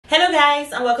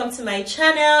guys, and welcome to my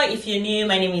channel. If you're new,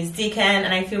 my name is Dikan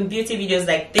and I film beauty videos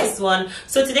like this one.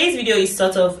 So today's video is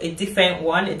sort of a different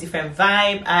one, a different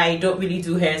vibe. I don't really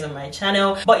do hairs on my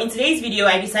channel, but in today's video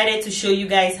I decided to show you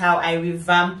guys how I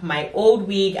revamp my old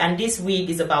wig, and this wig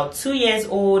is about 2 years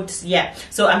old. Yeah,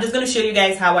 so I'm just going to show you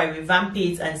guys how I revamp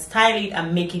it and style it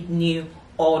and make it new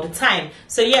all the time.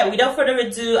 So yeah, without further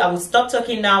ado, I will stop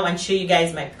talking now and show you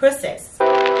guys my process.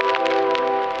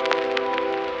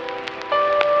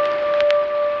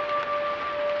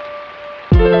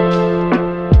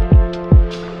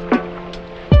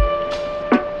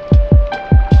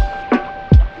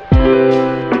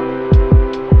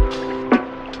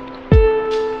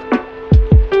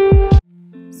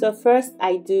 So first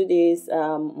I do this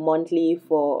monthly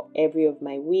for every of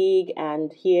my wig,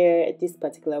 and here this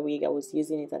particular wig I was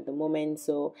using it at the moment,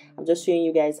 so I'm just showing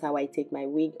you guys how I take my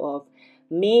wig off.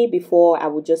 Before I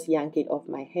would just yank it off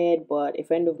my head, but a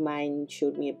friend of mine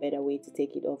showed me a better way to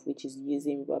take it off, which is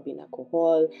using rubbing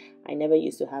alcohol. I never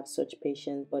used to have such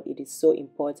patience, but it is so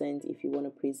important if you want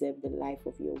to preserve the life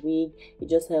of your wig. It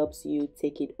just helps you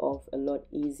take it off a lot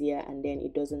easier, and then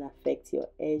it doesn't affect your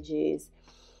edges.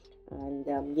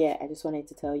 And yeah, I just wanted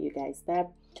to tell you guys that.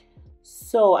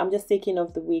 So I'm just taking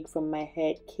off the wig from my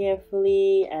head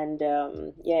carefully, and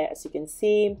yeah, as you can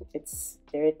see, it's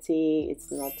dirty,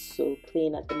 it's not so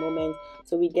clean at the moment.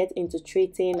 So we get into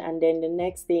treating, and then the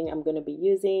next thing I'm going to be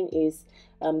using is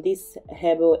this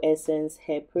Herbal Essence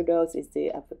hair products. Is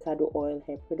the avocado oil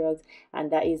hair products,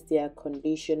 and that is their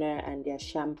conditioner and their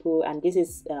shampoo. And this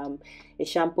is a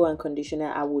shampoo and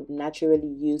conditioner I would naturally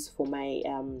use for my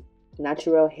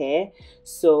natural hair.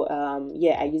 So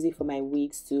yeah, I use it for my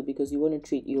wigs too, because you want to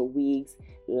treat your wigs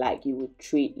like you would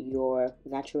treat your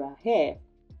natural hair,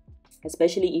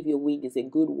 especially if your wig is a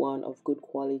good one of good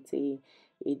quality.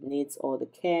 It needs all the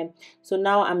care. So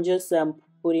now I'm just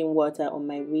putting water on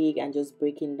my wig and just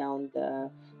breaking down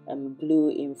the glue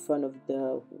in front of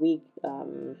the wig,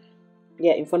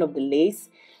 yeah, in front of the lace.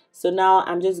 So now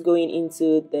I'm just going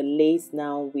into the lace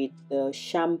now with the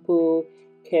shampoo,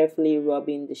 carefully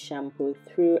rubbing the shampoo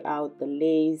throughout the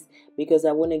lace, because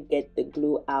I want to get the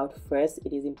glue out first.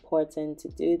 It is important to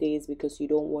do this because you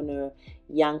don't want to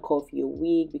yank off your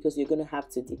wig, because you're going to have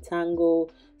to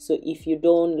detangle. So if you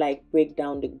don't like break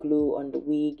down the glue on the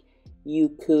wig,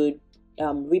 you could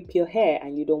rip your hair,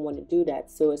 and you don't want to do that.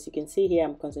 So as you can see here,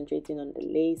 I'm concentrating on the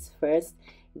lace first,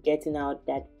 getting out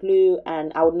that glue.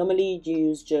 And I would normally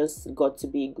use just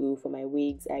got-to-be glue for my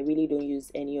wigs. I really don't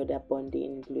use any other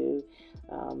bonding glue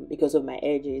because of my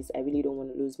edges. I really don't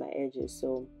want to lose my edges.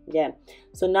 So yeah,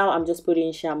 so now I'm just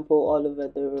putting shampoo all over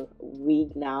the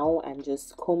wig now, and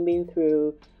just combing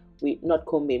through with, not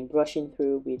combing, brushing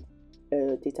through with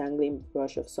a detangling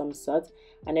brush of some sort.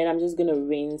 And then I'm just going to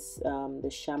rinse the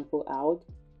shampoo out.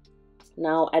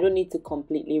 Now I don't need to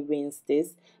completely rinse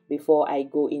this before I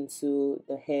go into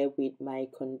the hair with my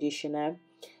conditioner.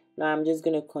 Now I'm just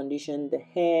going to condition the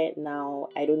hair. Now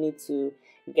I don't need to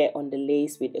get on the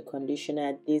lace with the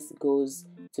conditioner. This goes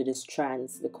to the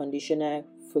strands. The conditioner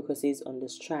focuses on the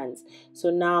strands. So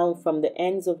now from the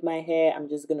ends of my hair, I'm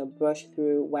just going to brush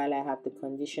through while I have the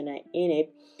conditioner in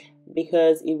it,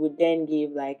 because it would then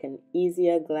give like an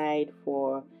easier glide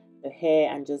for the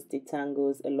hair and just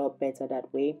detangles a lot better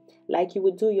that way, like you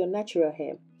would do your natural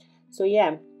hair. So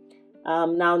yeah,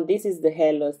 now this is the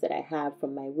hair loss that I have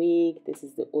from my wig. This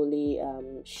is the only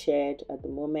shed at the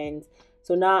moment.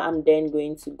 So now I'm then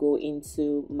going to go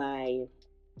into my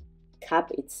cap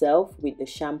itself with the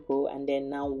shampoo, and then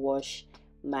now wash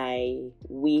my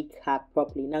wig cap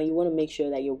properly. Now you want to make sure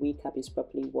that your wig cap is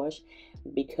properly washed,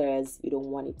 because you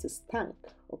don't want it to stink,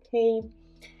 okay?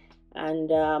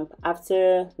 And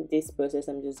after this process,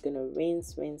 I'm just gonna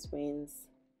rinse,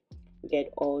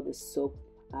 get all the soap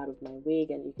out of my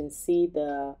wig. And you can see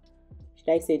the, should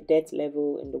I say, dirt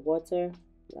level in the water,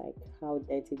 like how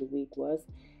dirty the wig was.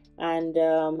 And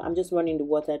I'm just running the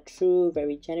water through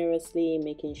very generously,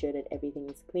 making sure that everything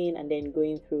is clean, and then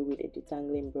going through with a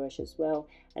detangling brush as well.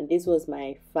 And this was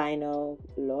my final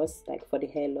loss, like for the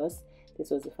hair loss,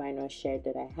 this was the final shed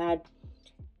that I had.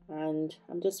 And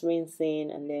I'm just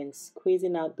rinsing and then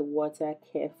squeezing out the water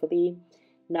carefully.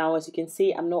 Now as you can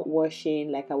see, I'm not washing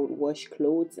like I would wash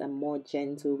clothes. I'm more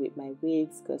gentle with my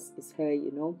wigs because it's hair,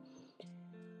 you know.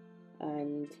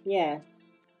 And yeah,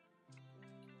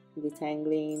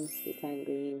 Detangling,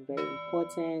 very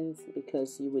important,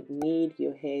 because you would need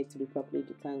your hair to be properly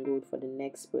detangled for the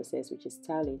next process, which is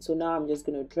styling. So now I'm just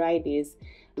going to dry this,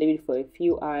 leave it for a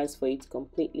few hours for it to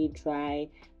completely dry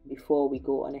before we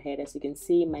go on ahead. As you can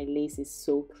see, my lace is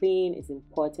so clean. It's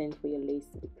important for your lace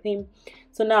to be clean.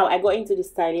 So now I got into the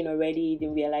styling already.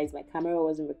 Didn't realize my camera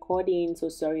wasn't recording, so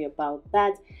sorry about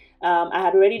that. I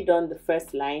had already done the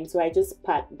first line, so I just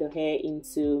pat the hair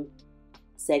into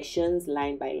sections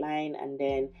line by line, and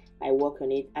then I work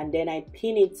on it, and then I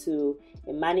pin it to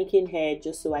a mannequin head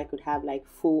just so I could have like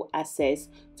full access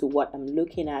to what I'm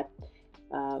looking at,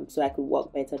 so I could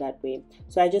work better that way.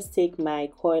 So I just take my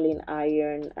coiling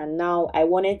iron, and now I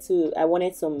wanted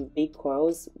some big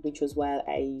curls, which was why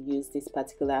I used this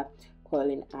particular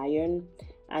coiling iron.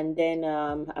 And then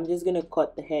I'm just gonna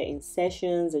cut the hair in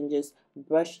sections and just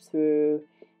brush through,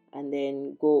 and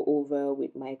then go over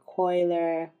with my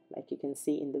coiler like you can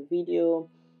see in the video.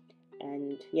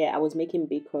 And yeah, I was making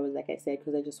big curls like I said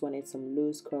because I just wanted some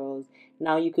loose curls.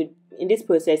 Now you could, in this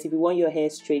process, if you want your hair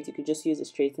straight, you could just use a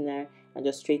straightener and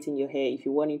just straighten your hair. If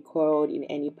you want it curled in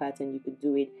any pattern, you could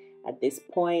do it at this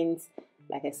point.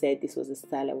 Like I said, this was the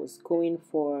style I was going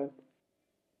for.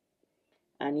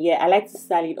 And yeah, I like to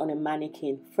style it on a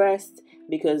mannequin first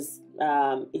because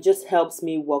it just helps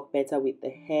me work better with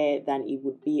the hair than it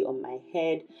would be on my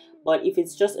head. But if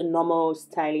it's just a normal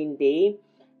styling day,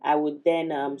 I would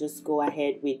then just go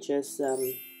ahead with just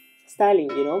styling,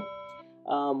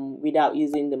 without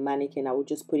using the mannequin. I would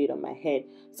just put it on my head.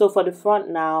 So for the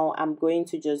front now, I'm going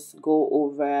to just go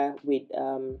over with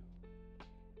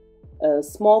a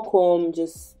small comb,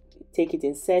 just take it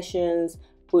in sections,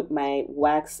 put my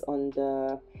wax on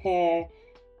the hair,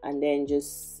 and then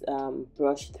just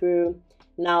brush through.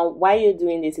 Now why you're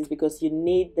doing this is because you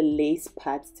need the lace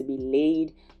part to be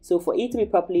laid. So for it to be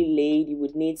properly laid, you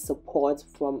would need support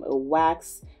from a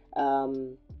wax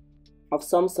of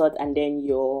some sort, and then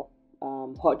your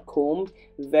hot comb.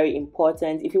 Very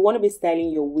important. If you want to be styling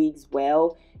your wigs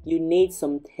well, you need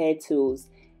some hair tools.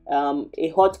 A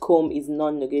hot comb is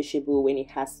non-negotiable when it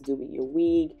has to do with your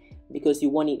wig, because you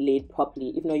want it laid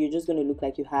properly. If not, you're just going to look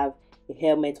like you have a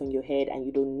helmet on your head, and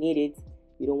you don't need it.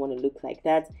 You don't want to look like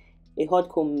that. A hot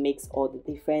comb makes all the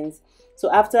difference.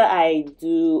 So after I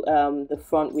do the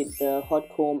front with the hot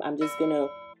comb, I'm just going to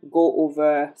go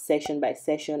over section by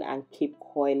section and keep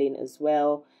coiling as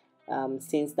well.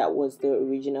 Since that was the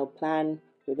original plan,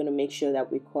 we're going to make sure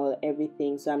that we coil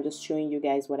everything. So I'm just showing you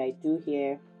guys what I do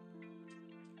here.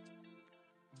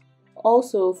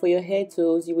 Also, for your hair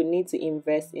tools, you would need to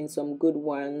invest in some good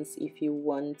ones if you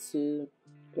want to,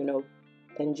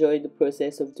 enjoy the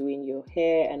process of doing your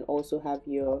hair, and also have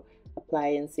your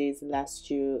appliances last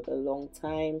you a long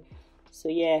time. So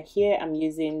yeah, here I'm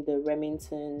using the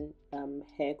Remington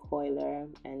hair coiler,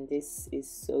 and this is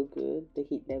so good. The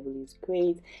heat level is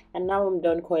great. And now I'm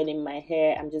done coiling my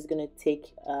hair. I'm just gonna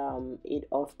take it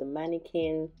off the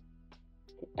mannequin,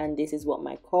 and this is what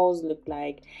my curls look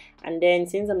like. And then,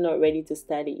 since I'm not ready to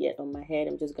style it yet on my head,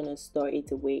 I'm just gonna store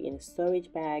it away in a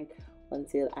storage bag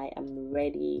until I am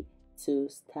ready to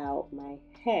style my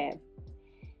hair.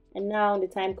 And now the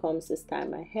time comes to style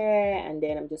my hair, and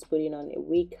then I'm just putting on a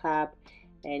wig cap.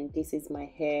 And this is my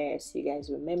hair, so you guys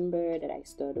remember that I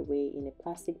stored away in a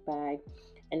plastic bag.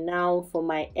 And now for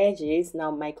my edges,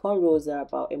 now my cornrows are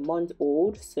about a month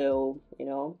old, so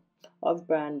off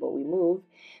brand, but we move.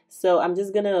 So I'm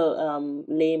just gonna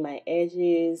lay my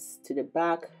edges to the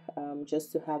back,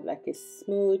 just to have like a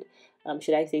smooth,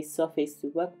 should I say, surface to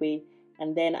work with.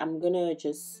 And then I'm gonna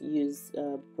just use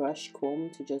a brush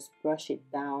comb to just brush it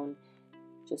down,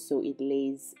 just so it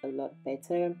lays a lot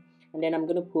better. And then I'm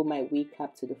gonna pull my wig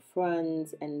cap to the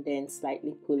front, and then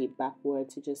slightly pull it backward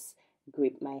to just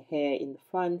grip my hair in the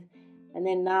front. And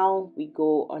then now we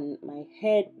go on my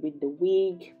head with the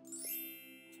wig,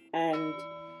 and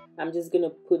I'm just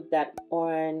gonna put that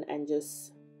on and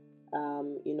just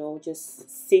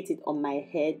just sit it on my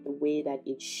head the way that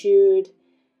it should.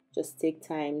 Just take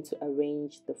time to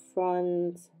arrange the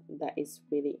front. That is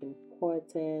really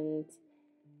important.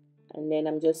 And then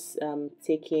I'm just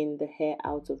taking the hair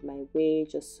out of my way,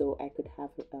 just so I could have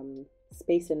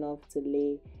space enough to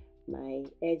lay my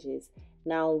edges.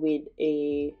 Now with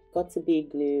a got-to-be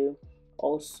glue,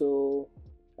 also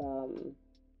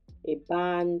a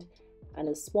band and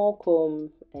a small comb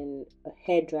and a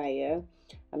hair dryer,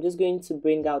 I'm just going to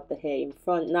bring out the hair in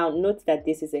front. Now note that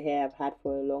this is a hair I've had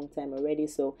for a long time already,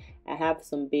 so I have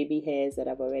some baby hairs that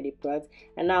I've already brought.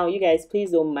 And now you guys,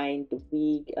 please don't mind the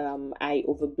wig. I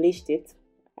over bleached it.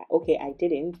 Okay, I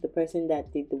didn't. The person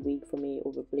that did the wig for me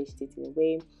over bleached it in a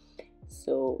way.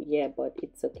 So yeah, but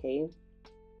it's okay.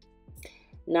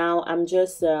 Now I'm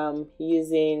just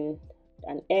using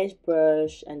an edge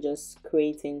brush and just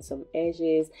creating some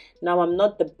edges. Now I'm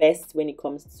not the best when it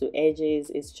comes to edges.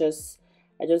 It's just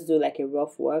I just do like a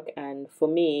rough work, and for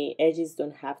me edges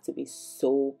don't have to be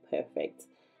so perfect.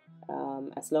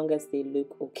 As long as they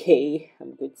look okay,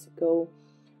 I'm good to go.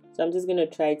 So I'm just gonna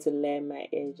try to layer my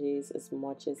edges as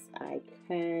much as I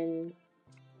can.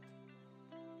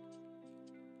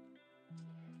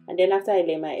 And then after I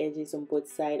lay my edges on both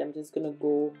sides, I'm just gonna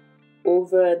go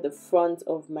over the front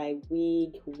of my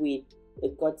wig with a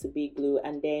got2b glue,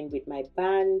 and then with my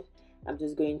band I'm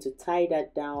just going to tie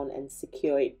that down and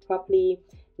secure it properly.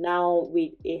 Now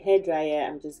with a hairdryer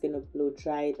I'm just gonna blow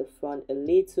dry the front a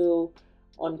little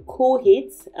on cool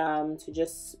heat to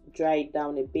just dry it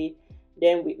down a bit.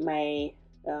 Then with my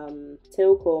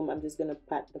tail comb I'm just gonna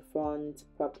pat the front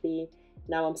properly.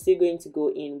 Now I'm still going to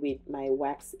go in with my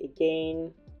wax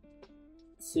again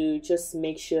to just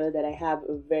make sure that I have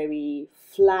a very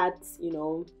flat,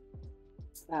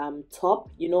 top.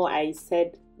 I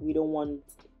said we don't want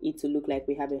it to look like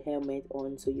we have a helmet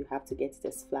on, so you have to get it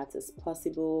as flat as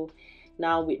possible.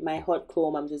 Now with my hot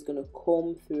comb I'm just going to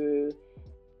comb through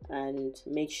and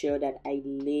make sure that I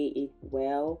lay it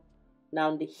well.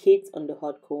 Now the heat on the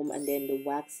hot comb and then the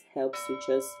wax helps to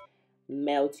just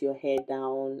melt your hair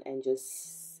down and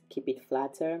just keep it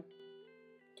flatter.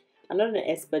 I'm not an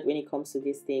expert when it comes to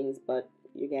these things, but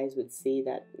you guys would say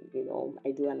that,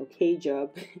 I do an okay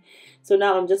job. So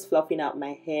now I'm just fluffing out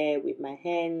my hair with my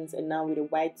hands, and now with a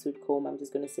wide tooth comb, I'm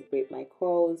just going to separate my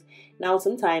curls. Now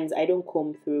sometimes I don't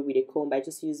comb through with a comb, I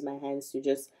just use my hands to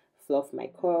just fluff my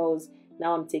curls.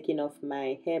 Now I'm taking off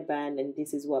my hairband, and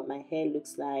this is what my hair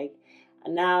looks like.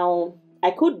 And now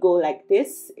I could go like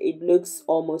this, it looks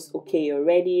almost okay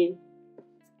already,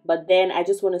 but then I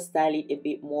just want to style it a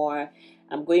bit more.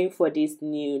 I'm going for this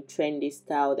new trendy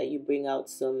style that you bring out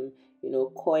some,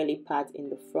 coily part in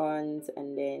the front,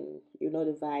 and then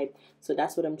the vibe. So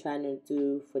that's what I'm trying to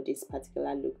do for this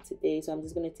particular look today. So I'm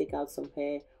just going to take out some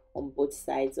hair on both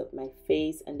sides of my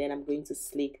face, and then I'm going to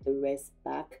slick the rest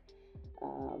back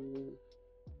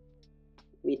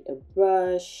with a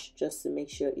brush just to make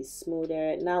sure it's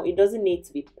smoother. Now it doesn't need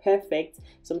to be perfect.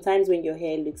 Sometimes when your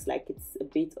hair looks like it's a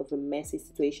bit of a messy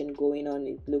situation going on,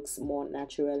 it looks more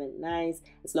natural and nice,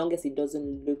 as long as it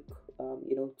doesn't look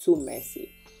too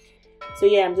messy. So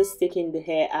yeah, I'm just taking the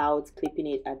hair out, clipping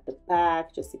it at the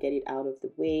back just to get it out of the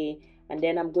way, and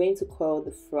then I'm going to curl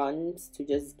the front to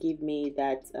just give me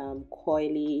that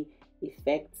coily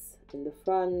effect in the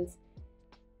front.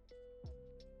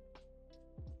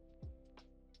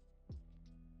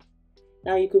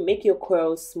 Now you could make your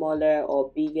curls smaller or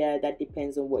bigger, that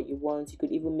depends on what you want. You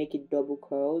could even make it double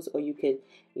curls, or you could,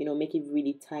 make it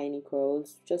really tiny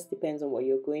curls. Just depends on what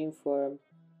you're going for.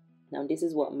 Now this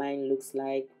is what mine looks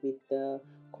like with the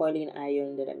curling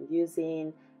iron that I'm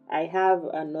using. I have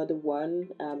another one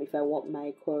if I want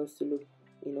my curls to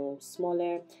look,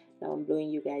 smaller. Now I'm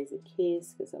blowing you guys a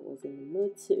kiss because I was in the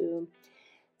mood to.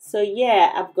 So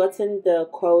yeah, I've gotten the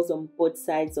curls on both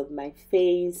sides of my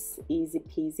face, easy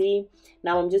peasy.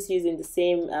 Now I'm just using the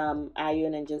same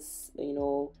iron and just,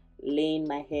 laying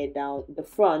my hair down the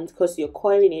front, because you're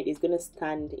coiling it, it's going to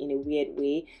stand in a weird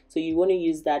way. So you want to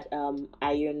use that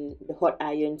iron, the hot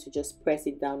iron, to just press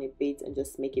it down a bit and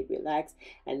just make it relax.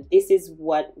 And this is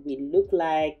what we look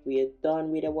like. We are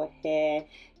done with our hair,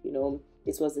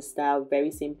 This was the style,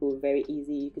 very simple, very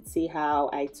easy. You could see how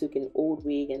I took an old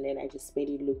wig and then I just made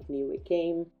it look new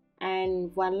again.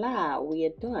 And voila, we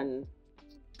are done.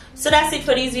 So that's it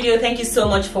for this video. Thank you so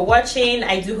much for watching.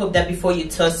 I do hope that before you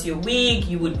toss your wig,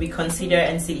 you would reconsider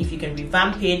and see if you can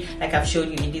revamp it like I've showed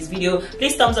you in this video.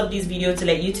 Please thumbs up this video to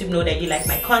let YouTube know that you like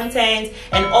my content,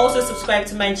 and also subscribe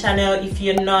to my channel if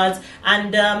you're not.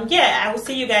 And yeah, I will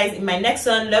see you guys in my next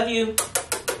one. Love you.